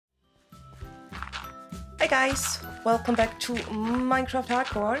Hi guys, welcome back to Minecraft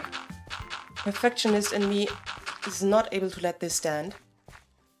Hardcore. Perfectionist in me is not able to let this stand.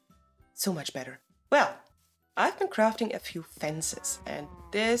 So much better. Well, I've been crafting a few fences and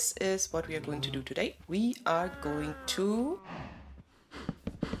this is what we are going to do today. We are going to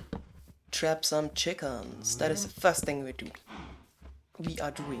trap some chickens. That is the first thing we're doing.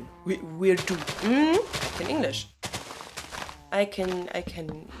 We're doing. I can English. I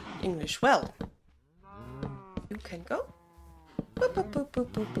can English well. You can go. Boop, boop, boop, boop,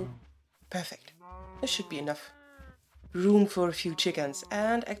 boop, boop. Perfect. There should be enough room for a few chickens.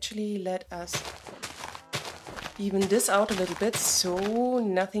 And actually let us even this out a little bit so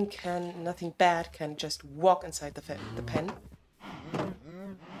nothing bad can just walk inside the pen.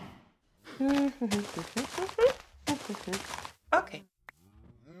 Okay.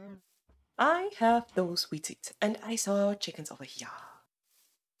 I have those wheat seeds and I saw chickens over here.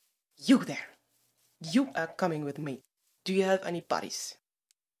 You there. You are coming with me. Do you have any buddies?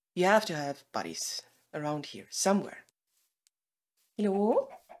 You have to have buddies around here somewhere. Hello?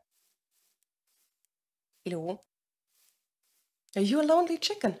 Hello? Are you a lonely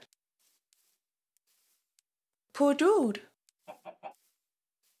chicken? Poor dude.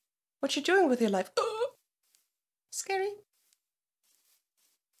 What you doing with your life? Scary.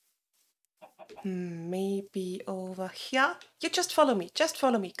 Maybe over here? You just follow me. Just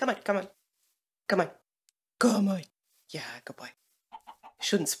follow me. Come on, come on. Come on. Come on. Yeah, good boy.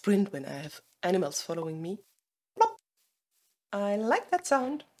 Shouldn't sprint when I have animals following me. Plop. I like that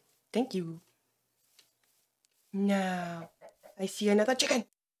sound. Thank you. Now, I see another chicken.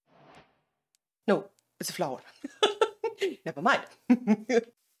 No, it's a flower. Never mind.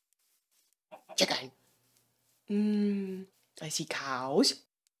 Chicken. I see cows.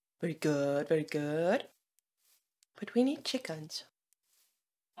 Very good, very good. But we need chickens.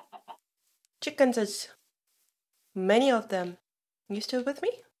 Chickens is many of them. You still with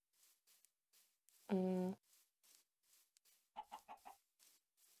me?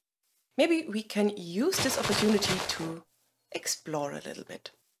 Maybe we can use this opportunity to explore a little bit.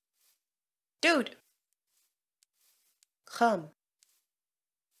 Dude! Come.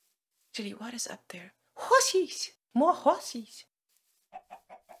 Actually, what is up there? Horses! More horses!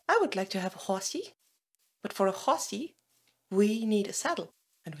 I would like to have a horsey, but for a horsey, we need a saddle,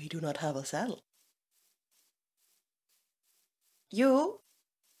 and we do not have a saddle. You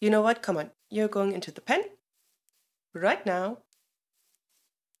know what? Come on, you're going into the pen right now.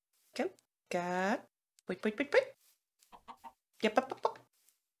 Okay, got. Wait. Yep, up.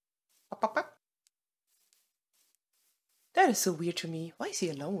 That is so weird to me. Why is he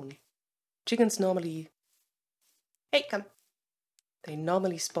alone? Chickens normally. Hey, come. They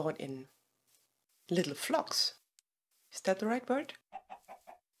normally spawn in little flocks. Is that the right word?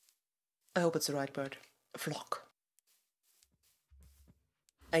 I hope it's the right word. A flock.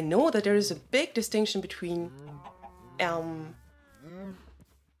 I know that there is a big distinction between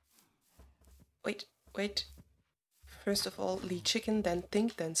Wait. First of all, lead chicken, then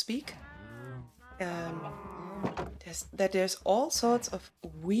think, then speak. There's all sorts of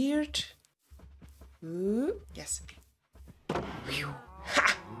weird. Ooh, yes. Phew.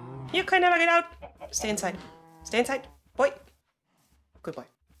 Ha! You can never get out. Stay inside. Stay inside, boy. Good boy.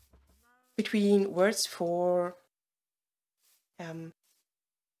 Between words for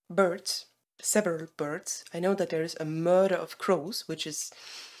birds, several birds. I know that there is a murder of crows, which is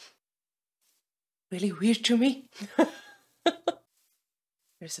really weird to me.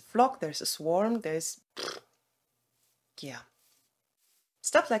 There's a flock, there's a swarm, yeah.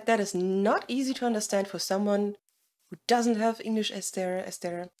 Stuff like that is not easy to understand for someone who doesn't have English as their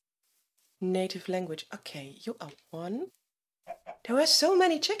native language. Okay, you are one. There were so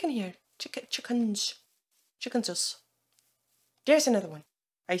many chicken here. Chickens. There's another one.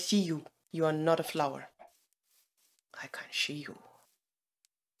 I see you. You are not a flower. I can't see you.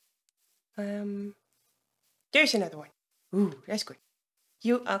 There's another one. Ooh, that's good.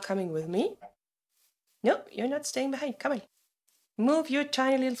 You are coming with me. No, you're not staying behind. Come on. Move your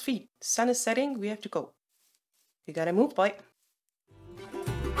tiny little feet. Sun is setting. We have to go. You gotta move, boy.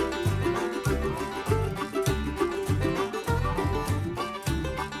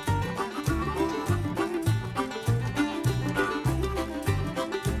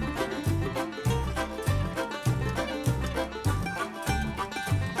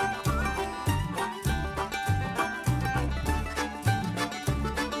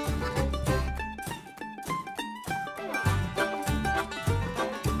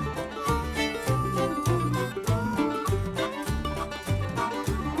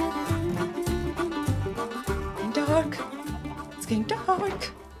 Dark. It's getting dark. Come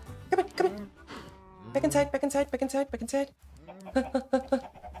on. Back inside, back inside, back inside, back inside.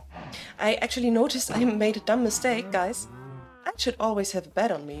 I actually noticed I made a dumb mistake, guys. I should always have a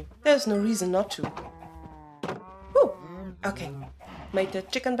bed on me. There's no reason not to. Woo! Okay. Made the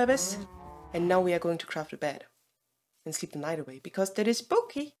chicken babies. And now we are going to craft a bed. And sleep the night away. Because that is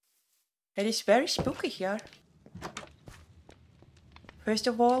spooky. It is very spooky here. First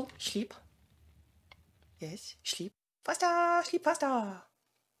of all, sleep. Yes, sleep. Faster! Sleep faster!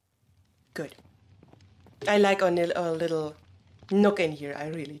 Good. I like our little nook in here. I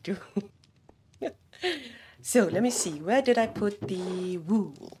really do. So, let me see. Where did I put the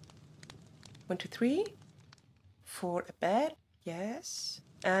wool? 1, 2, 3. For a bed. Yes.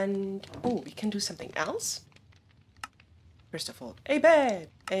 And, oh, we can do something else. First of all, a bed.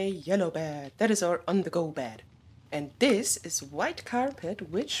 A yellow bed. That is our on-the-go bed. And this is white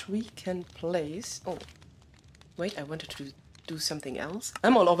carpet, which we can place... Oh, wait, I wanted to do something else.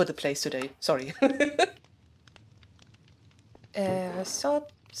 I'm all over the place today. Sorry.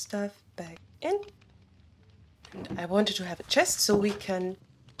 Sort stuff back in. And I wanted to have a chest so we can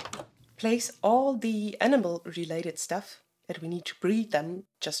place all the animal-related stuff that we need to breed them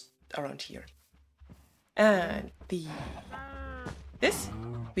just around here. And this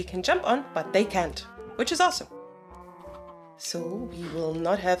we can jump on, but they can't, which is awesome. So we will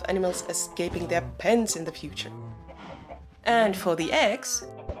not have animals escaping their pens in the future. And for the eggs,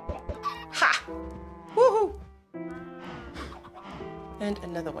 ha! Woohoo! And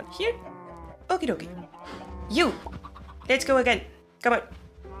another one here. Okie dokie. You! Let's go again. Come on.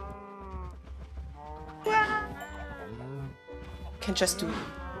 Can just do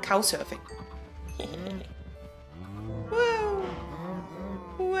cow surfing. Whoa!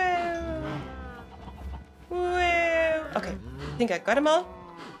 Whoa! Whoa! Okay, I think I got them all.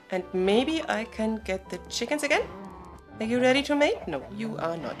 And maybe I can get the chickens again? Are you ready to mate? No, you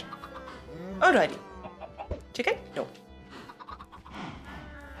are not. Alrighty. Chicken? No.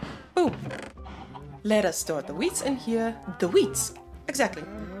 Boom. Let us store the wheats in here. The wheats. Exactly.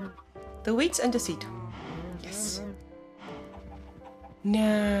 The wheats and the seed. Yes.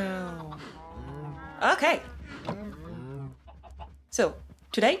 Now. Okay. So,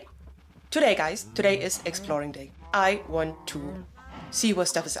 today guys, today is exploring day. I want to see what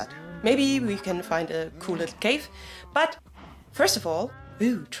stuff is at. Maybe we can find a cool little cave. But first of all,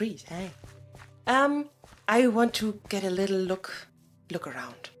 ooh, trees, hey. I want to get a little look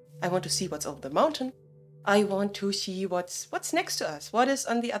around. I want to see what's over the mountain. I want to see what's next to us. What is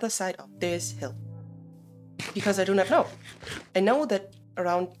on the other side of this hill? Because I do not know. I know that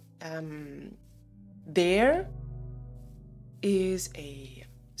around there is a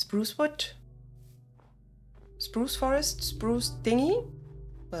spruce forest, spruce thingy.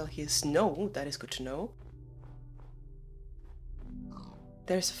 Well, here's snow, that is good to know.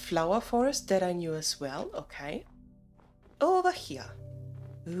 There's a flower forest that I knew as well, okay. Over here.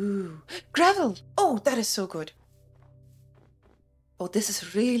 Ooh, gravel! Oh, that is so good. Oh, this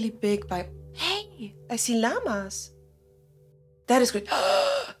is really big by... Hey, I see llamas. That is great.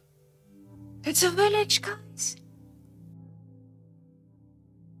 It's a village, guys.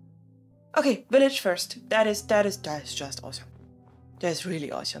 Okay, village first. That is just awesome. That is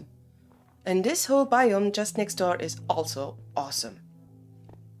really awesome. And this whole biome just next door is also awesome.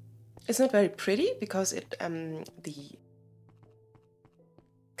 It's not very pretty because it the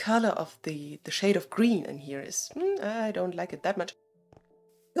color of the shade of green in here is I don't like it that much.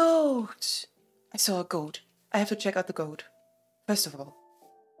 Goat! I saw a goat. I have to check out the goat. First of all,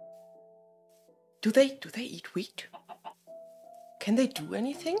 do they eat wheat? Can they do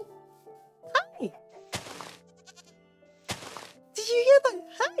anything? Hi! Did you hear that?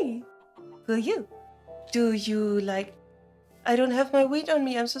 Hi! Who are you? Do you like... I don't have my wheat on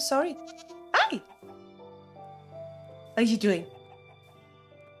me, I'm so sorry. Hi! How are you doing?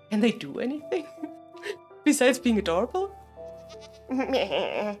 Can they do anything? Besides being adorable?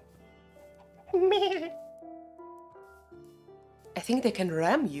 I think they can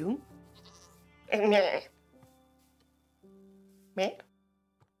ram you.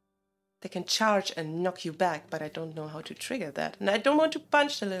 They can charge and knock you back, but I don't know how to trigger that. And I don't want to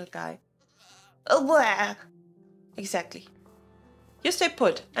punch the little guy. Oh, blah. Exactly. You stay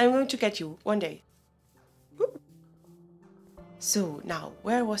put. I'm going to get you one day. Woo. So now,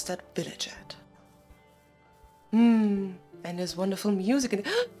 where was that village at? And there's wonderful music in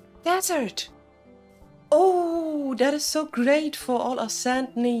the desert. Oh, that is so great for all our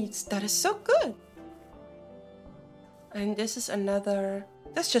sand needs. That is so good. And this is another...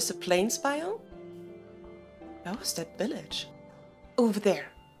 That's just a plains biome. Where was that village? Over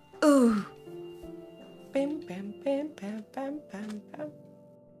there. Ooh. Bam, bam, bam, bam, bam, bam, bam.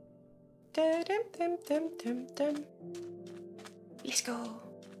 Let's go.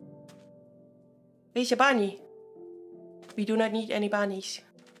 Where's your bunny? We do not need any bunnies.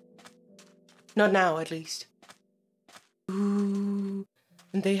 Not now, at least. Ooh,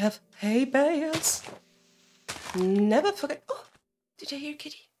 and they have hay bales. Never forget. Oh, did I hear a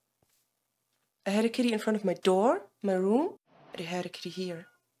kitty? I had a kitty in front of my door, my room, but I had a kitty here.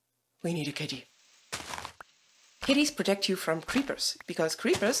 We need a kitty. Kitties protect you from creepers, because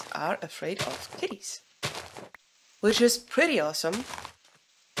creepers are afraid of kitties. Which is pretty awesome.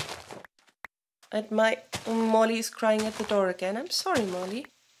 And my Molly is crying at the door again. I'm sorry, Molly.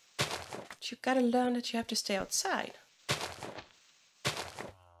 But you gotta learn that you have to stay outside.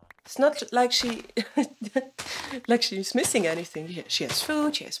 It's not like she's missing anything. She has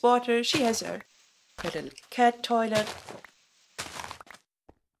food, she has water, she has her little cat toilet.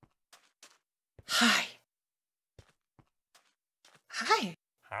 Hi. Hi.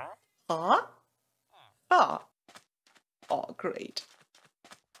 Huh? Oh. Oh, great.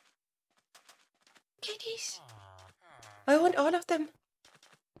 Kitties. I want all of them.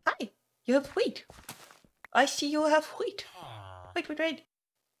 Hi. You have wheat. I see you have wheat. Wait.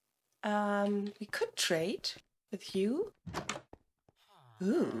 We could trade with you.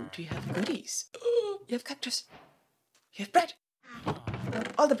 Ooh, do you have goodies? Ooh, you have cactus. You have bread.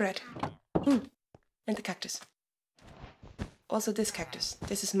 All the bread. Ooh, and the cactus. Also this cactus.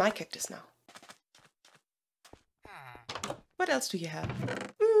 This is my cactus now. What else do you have?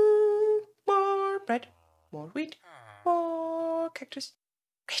 More bread. More wheat. More cactus.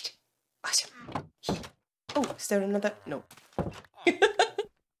 Great. Awesome. Oh, is there another? No.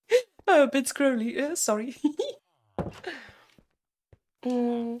 Oh, a bit scrolly. Sorry.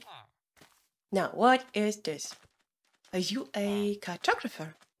 Now, what is this? Are you a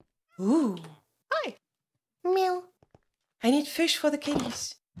cartographer? Ooh. Hi. Meow. I need fish for the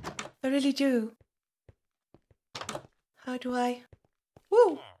kitties. I really do. How do I?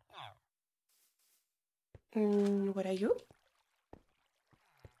 Woo. What are you?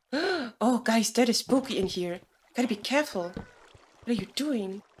 Oh, guys, that is spooky in here. Gotta be careful. What are you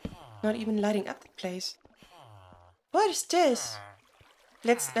doing? Not even lighting up the place. What is this?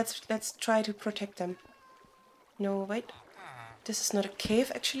 Let's try to protect them. No, wait. This is not a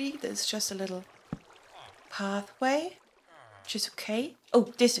cave, actually. This is just a little pathway, which is okay.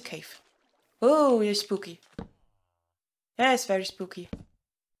 Oh, this is a cave. Oh, you're spooky. Yeah, it's very spooky.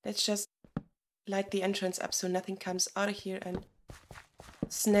 Let's just light the entrance up so nothing comes out of here and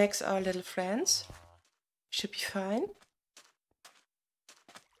snags our little friends. Should be fine.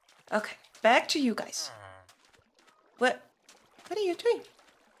 Okay, back to you guys. What are you doing?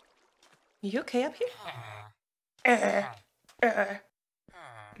 Are you okay up here?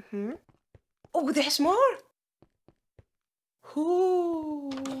 Oh, there's more.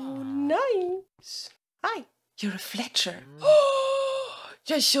 Oh, nice. Hi, you're a Fletcher. Oh,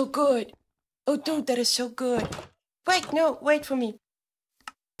 that's so good. Oh, dude, that is so good. Wait, no, wait for me.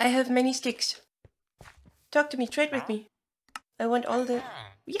 I have many sticks. Talk to me, trade with me. I want all the...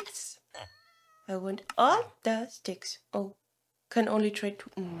 Yes! I want all the sticks. Oh, can only trade two.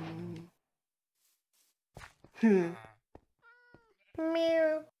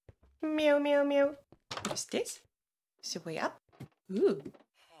 Meow. Meow, meow, meow. What is this? Is the way up? Ooh.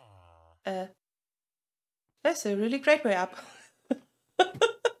 That's a really great way up.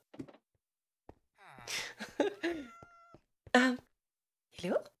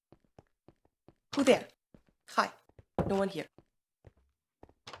 Hello? Who there? Hi. No one here.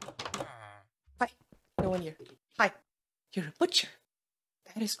 Hi. No one here. Hi. You're a butcher.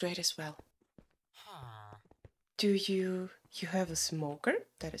 That is great as well. Do you have a smoker?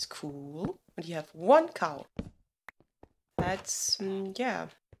 That is cool. And you have one cow. That's, yeah.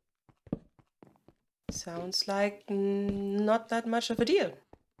 Sounds like not that much of a deal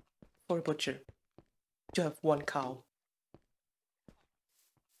for a butcher to have one cow.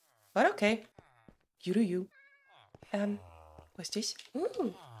 But okay. You do you. What's this?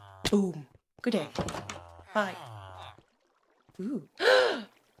 Ooh. Boom. Good day. Hi. Ooh.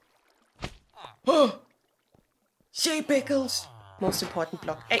 Oh! Sea pickles! Most important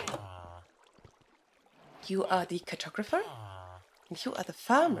block. Hey! You are the cartographer? And you are the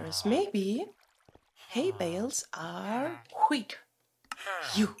farmers. Maybe hay bales are wheat.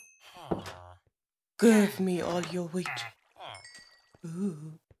 You. Give me all your wheat.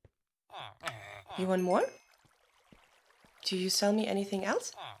 Ooh. You want more? Do you sell me anything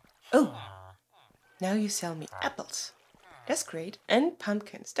else? Oh! Now you sell me apples. That's great. And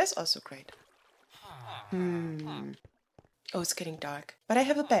pumpkins. That's also great. Oh, it's getting dark. But I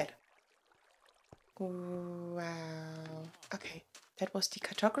have a bed. Wow. Okay. that was the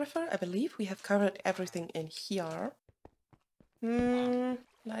cartographer. I believe we have covered everything in here.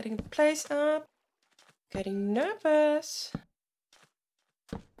 Lighting the place up. Getting nervous.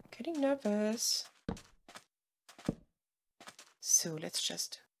 Getting nervous. So let's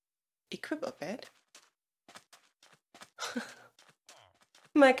just equip a bed.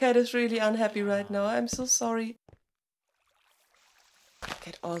 My cat is really unhappy right now. I'm so sorry.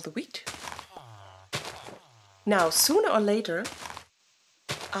 Get all the wheat. Now, sooner or later,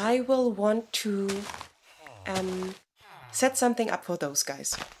 I will want to set something up for those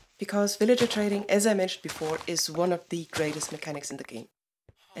guys. Because villager trading, as I mentioned before, is one of the greatest mechanics in the game.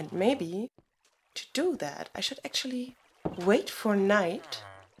 And maybe, to do that, I should actually wait for night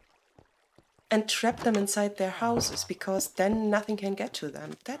and trap them inside their houses, because then nothing can get to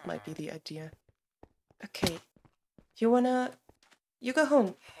them. That might be the idea. Okay, you go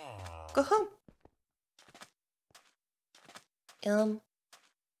home. Go home.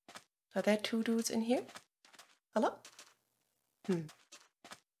 Are there two dudes in here? Hello?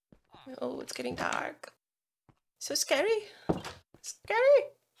 Oh, it's getting dark. So scary. Scary.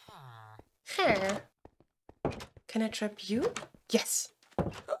 Huh. Can I trap you? Yes.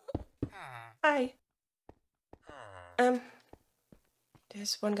 Hi.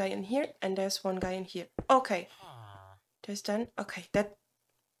 There's one guy in here and there's one guy in here. Okay. There's done. Okay, that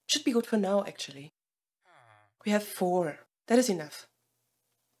should be good for now, actually. We have 4. That is enough.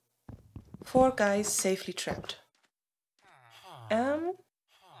 4 guys safely trapped. Yum,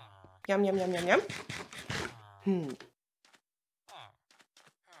 yum, yum, yum, yum.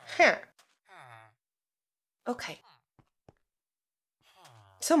 Huh. Okay.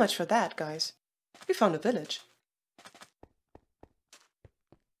 So much for that, guys. We found a village.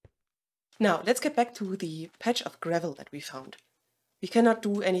 Now, let's get back to the patch of gravel that we found. We cannot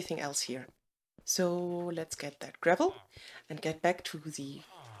do anything else here. So let's get that gravel and get back to the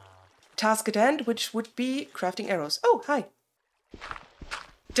task at hand, which would be crafting arrows. Oh, hi.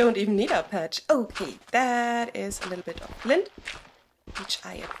 Don't even need our patch. Okay, that is a little bit of flint, which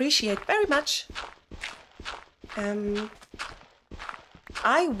I appreciate very much.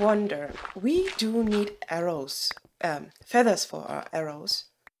 I wonder, we do need arrows, feathers for our arrows.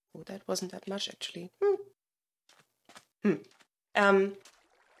 Oh, that wasn't that much, actually.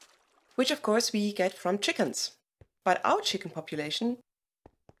 Which, of course, we get from chickens. But our chicken population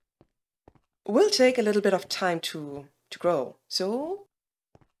will take a little bit of time to grow. So,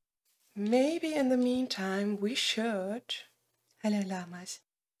 maybe in the meantime, we should... Hello, llamas.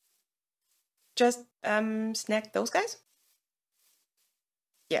 Just, snack those guys?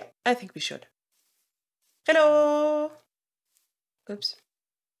 Yeah, I think we should. Hello! Oops.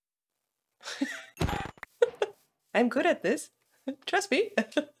 I'm good at this. Trust me.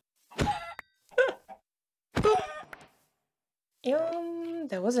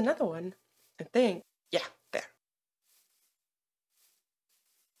 There was another one, I think. Yeah, there.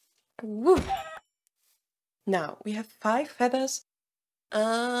 Woo! Now, we have 5 feathers.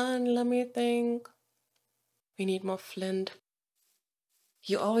 And let me think. We need more flint.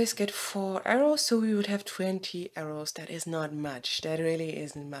 You always get 4 arrows, so we would have 20 arrows. That is not much. That really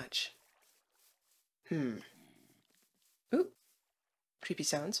isn't much. Ooh. Creepy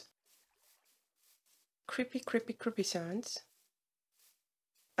sounds. Creepy, creepy, creepy sounds.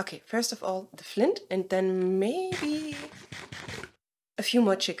 Okay, first of all, the flint, and then maybe a few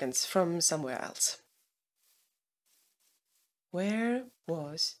more chickens from somewhere else. Where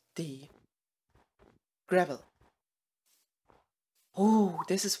was the gravel? Oh,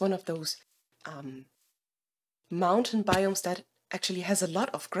 this is one of those mountain biomes that actually has a lot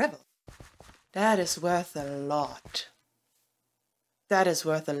of gravel. That is worth a lot. That is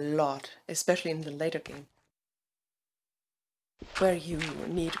worth a lot, especially in the later game, where you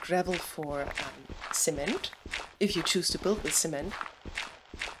need gravel for cement, if you choose to build with cement.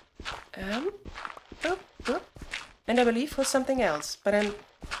 And I believe for something else, but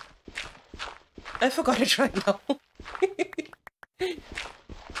I forgot it right now.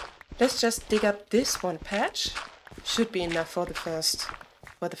 Let's just dig up this one patch. Should be enough for the first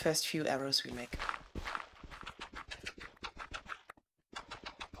few arrows we make.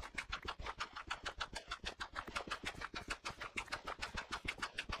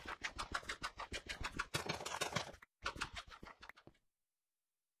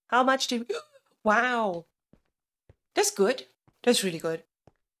 How much do we... Wow! That's good. That's really good.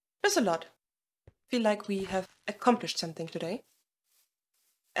 That's a lot. I feel like we have accomplished something today.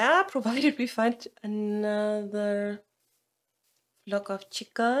 Provided we find another flock of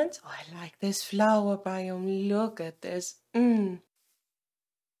chickens. Oh, I like this flower biome. Look at this.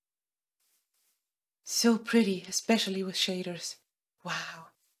 So pretty, especially with shaders. Wow.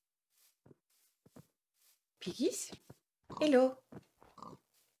 Piggies? Hello.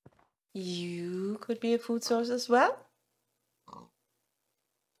 You could be a food source as well?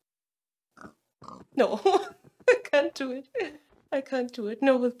 No, I can't do it. I can't do it.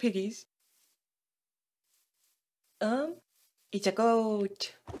 No, with piggies. It's a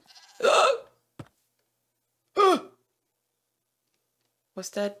goat. Was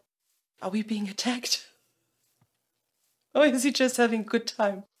that... Are we being attacked? Or is he just having a good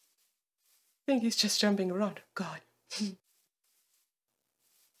time? I think he's just jumping around. God.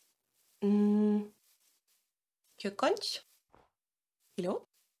 Chickens? Hello?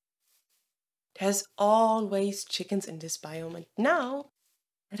 There's always chickens in this biome, and now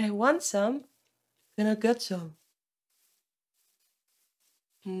that I want some, I'm gonna get some.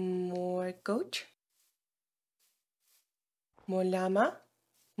 More goat. More llama.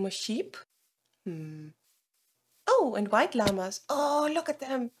 More sheep. Oh, and white llamas. Oh, look at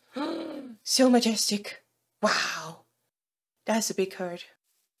them. So majestic. Wow. That's a big herd.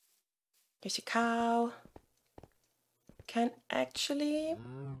 There's a cow. Can actually...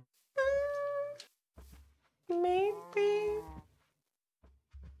 maybe...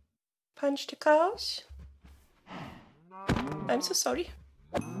 punch the cows? I'm so sorry.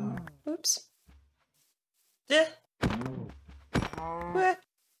 Oops.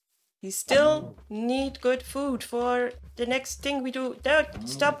 You still need good food for the next thing we do. Don't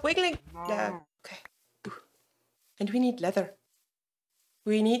stop wiggling. Yeah, okay. And we need leather.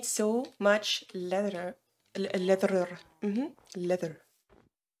 We need so much leather. Leather. Leather.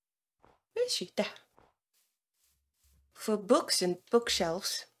 Where is she? There. For books and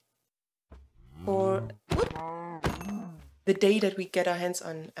bookshelves. For the day that we get our hands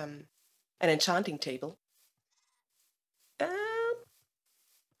on an enchanting table.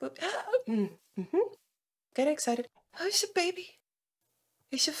 Get excited. Oh, it's a baby.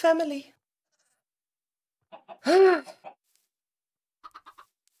 It's a family.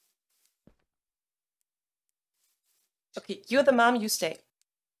 Okay, you're the mom, you stay.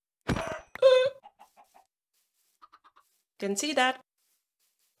 Didn't see that.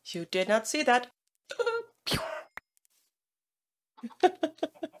 You did not see that.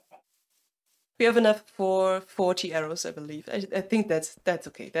 We have enough for 40 arrows, I believe. I think that's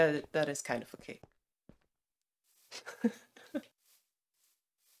okay. That is kind of okay.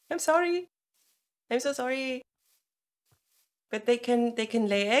 I'm sorry. I'm so sorry. But they can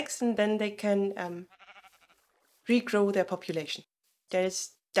lay eggs and then they can regrow their population. That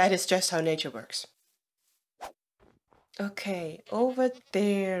is just how nature works. Okay, over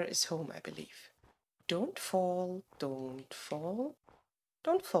there is home, I believe. Don't fall, don't fall,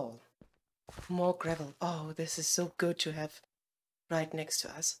 don't fall. More gravel. Oh, this is so good to have right next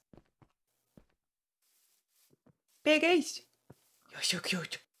to us. Piggies! You're so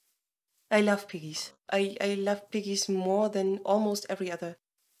cute. I love piggies. I love piggies more than almost every other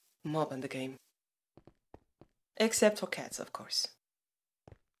mob in the game. Except for cats, of course.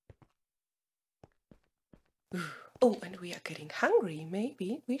 Ooh. Oh, and we are getting hungry.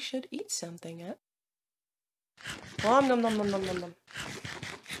 Maybe we should eat something, huh? Nom nom nom nom nom nom nom.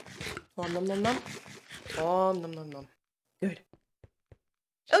 Nom nom nom nom. Nom nom nom nom. Good.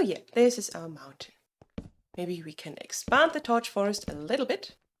 Oh yeah, this is our mountain. Maybe we can expand the torch forest a little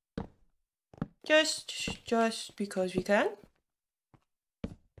bit. Just because we can.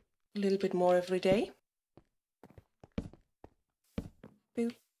 A little bit more every day.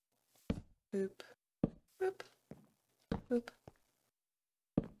 Boop. Boop. Boop. Boop.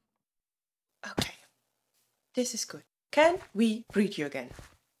 Okay. This is good. Can we breed you again?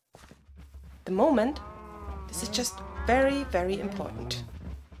 At the moment, this is just very, very important.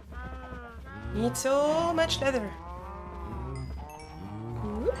 Need so much leather.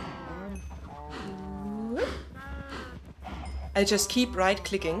 I just keep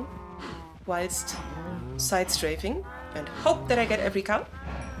right-clicking whilst side-strafing and hope that I get every cow.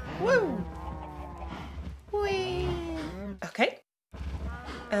 Woo! Whee! Okay.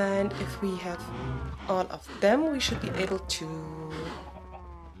 And if we have all of them, we should be able to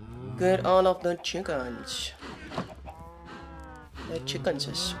get all of the chickens. The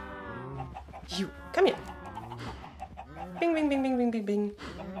chickens. You, come here. Bing, bing, bing, bing, bing, bing, bing.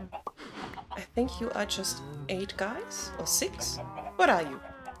 I think you are just 8 guys or 6. What are you?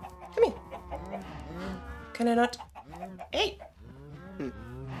 Come here. Can I not? 8.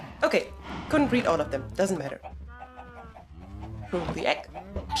 Okay, couldn't read all of them. Doesn't matter. Roll the egg.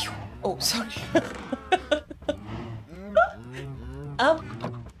 Pew. Oh, sorry.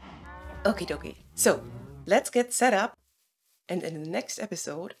 Okie dokie. So, let's get set up. And in the next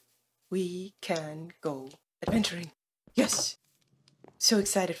episode, we can go adventuring. Yes! So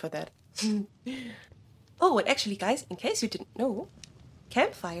excited for that. Oh, and actually, guys, in case you didn't know,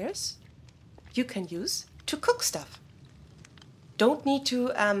 campfires you can use to cook stuff. Don't need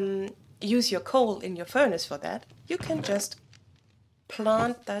to use your coal in your furnace for that. You can just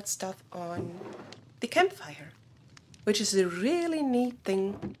plant that stuff on the campfire, which is a really neat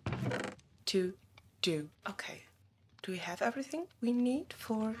thing to do. Okay, do we have everything we need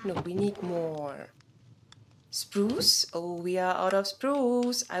for... No, we need more. Spruce. Oh, we are out of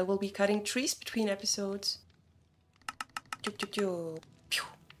spruce. I will be cutting trees between episodes.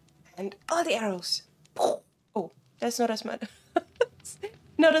 And all the arrows. Oh, that's not as much.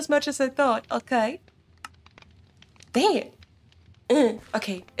 Not as much as I thought. Okay. Dang it.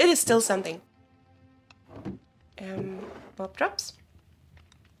 Okay, it is still something. Mob drops.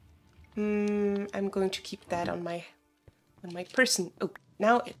 I'm going to keep that on my person. Oh,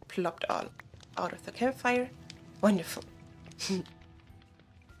 now it plopped all out of the campfire. Wonderful.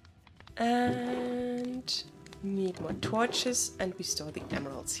 And need more torches, and we store the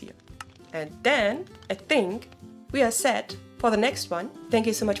emeralds here. And then I think we are set for the next one. Thank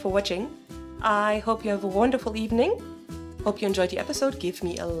you so much for watching. I hope you have a wonderful evening. Hope you enjoyed the episode. Give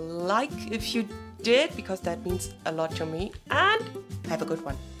me a like if you did, because that means a lot to me. And have a good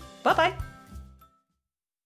one. Bye bye.